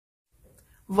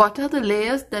What are the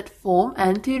layers that form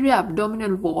anterior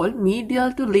abdominal wall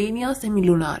medial to linea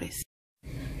semilunaris?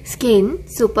 Skin,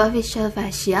 superficial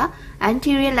fascia,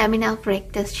 anterior lamina of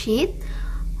rectus sheath,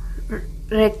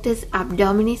 rectus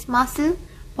abdominis muscle,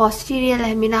 posterior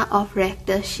lamina of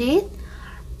rectus sheath,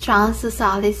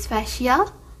 transversalis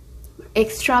fascia,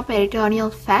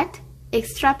 extraperitoneal fat,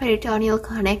 extraperitoneal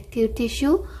connective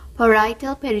tissue,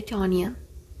 parietal peritoneum.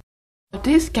 What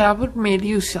is caput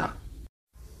medusa?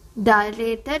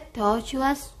 Dilated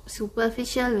tortuous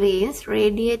superficial veins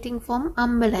radiating from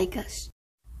umbilicus.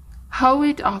 How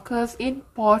it occurs in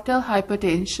portal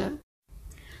hypertension?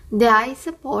 There is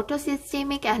a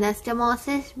portosystemic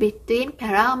anastomosis between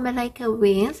paraumbilical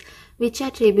veins, which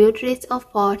are tributaries of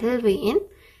portal vein,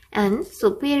 and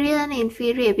superior and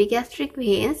inferior epigastric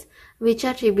veins, which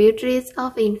are tributaries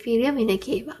of inferior vena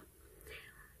cava.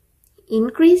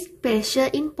 Increased pressure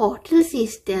in portal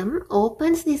system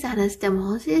opens this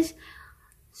anastomosis,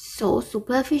 so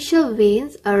superficial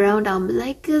veins around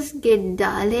umbilicus get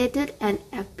dilated and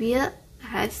appear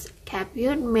as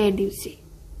caput medusae.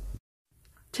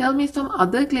 Tell me some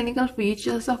other clinical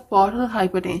features of portal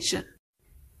hypertension.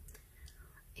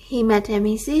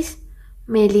 Hematemesis,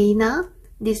 melena,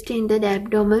 distended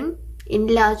abdomen,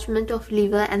 enlargement of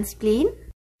liver and spleen.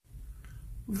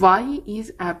 Why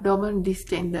is abdomen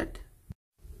distended?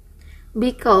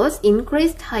 Because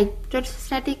increased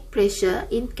hydrostatic pressure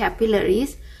in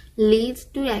capillaries leads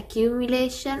to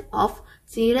accumulation of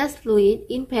serous fluid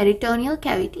in peritoneal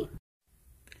cavity.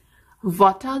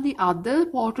 What are the other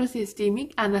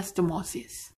portosystemic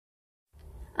anastomosis?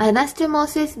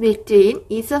 Anastomosis between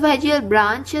esophageal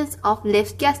branches of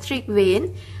left gastric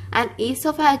vein and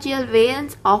esophageal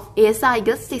veins of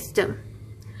esophageal system.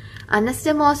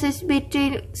 Anastomosis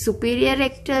between superior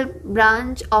rectal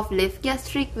branch of left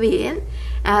gastric vein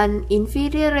and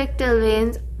inferior rectal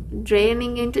veins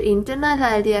draining into internal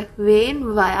iliac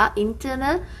vein via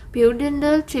internal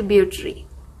pudendal tributary.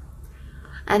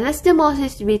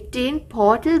 Anastomosis between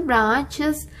portal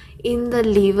branches in the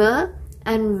liver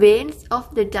and veins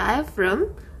of the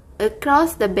diaphragm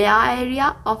across the bare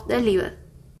area of the liver.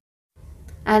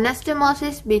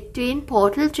 Anastomosis between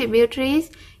portal tributaries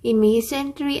in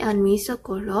mesentery and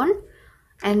mesocolon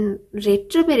and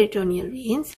retroperitoneal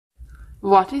veins.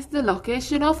 What is the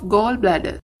location of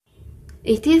gallbladder?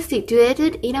 It is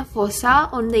situated in a fossa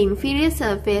on the inferior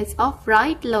surface of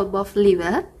right lobe of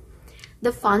liver.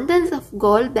 The fundus of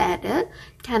gallbladder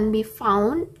can be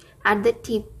found at the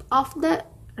tip of the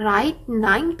right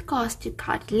ninth costal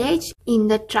cartilage in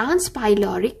the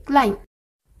transpyloric line.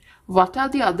 What are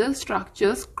the other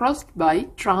structures crossed by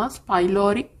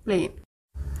transpyloric plane?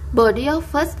 Body of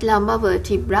first lumbar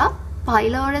vertebra,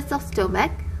 pylorus of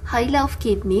stomach, hilum of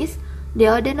kidneys,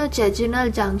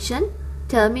 duodenojejunal junction,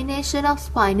 termination of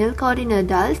spinal cord in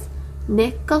adults,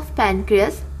 neck of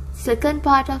pancreas, second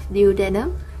part of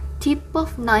duodenum, tip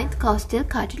of ninth costal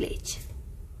cartilage.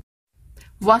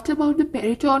 What about the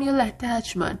peritoneal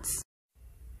attachments?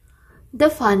 The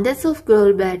fundus of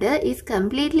gallbladder is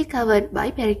completely covered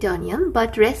by peritoneum,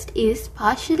 but rest is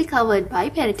partially covered by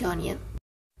peritoneum.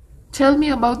 Tell me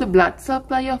about the blood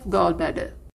supply of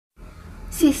gallbladder.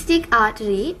 Cystic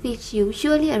artery, which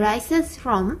usually arises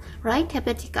from right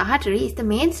hepatic artery, is the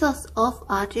main source of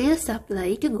arterial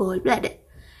supply to gallbladder.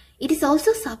 It is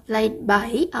also supplied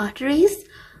by arteries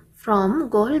from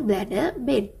gallbladder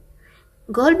bed.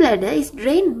 Gallbladder is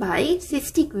drained by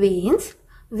cystic veins,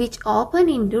 which open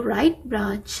into right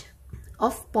branch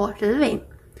of portal vein.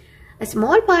 A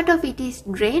small part of it is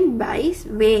drained by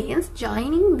veins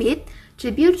joining with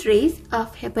tributaries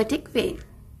of hepatic vein.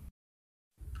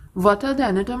 What are the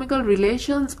anatomical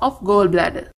relations of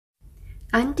gallbladder?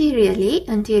 Anteriorly,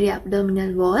 anterior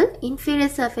abdominal wall, inferior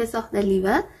surface of the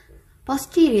liver.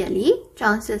 Posteriorly,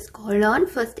 transverse colon,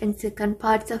 first and second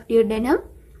parts of duodenum.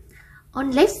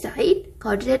 On left side,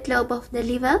 caudate lobe of the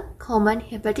liver, common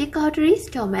hepatic artery,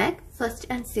 stomach, first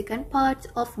and second parts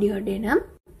of duodenum.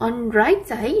 On right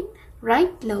side,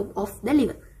 right lobe of the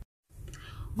liver.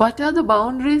 What are the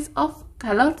boundaries of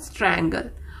Callot's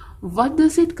triangle? What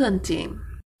does it contain?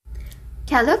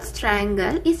 Callot's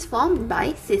triangle is formed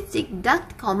by cystic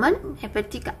duct, common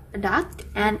hepatic duct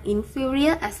and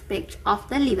inferior aspect of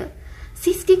the liver.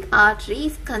 Cystic artery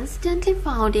is constantly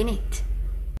found in it.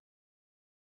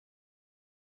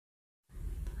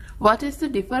 What is the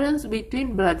difference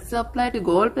between blood supply to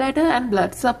gallbladder and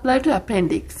blood supply to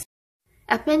appendix?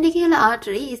 Appendicular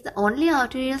artery is the only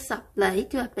arterial supply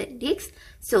to appendix,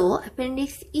 so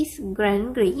appendix is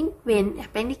gangrene when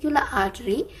appendicular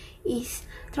artery is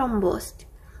thrombosed.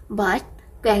 But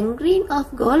gangrene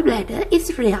of gallbladder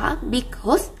is rare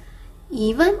because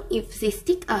even if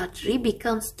cystic artery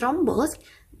becomes thrombosed,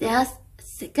 there's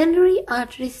secondary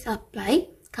artery supply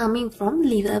coming from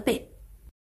liver bed.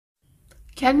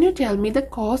 Can you tell me the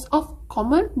cause of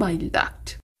common bile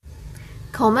duct?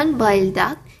 Common bile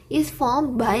duct is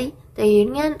formed by the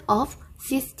union of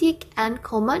cystic and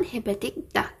common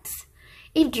hepatic ducts.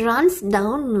 It runs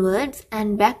downwards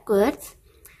and backwards,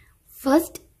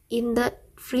 first in the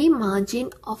free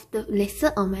margin of the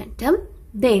lesser omentum,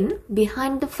 then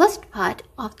behind the first part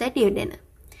of the duodenum.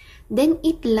 Then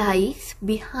it lies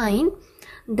behind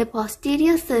the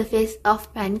posterior surface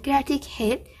of pancreatic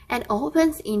head and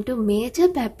opens into major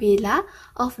papilla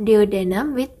of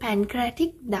duodenum with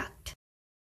pancreatic duct.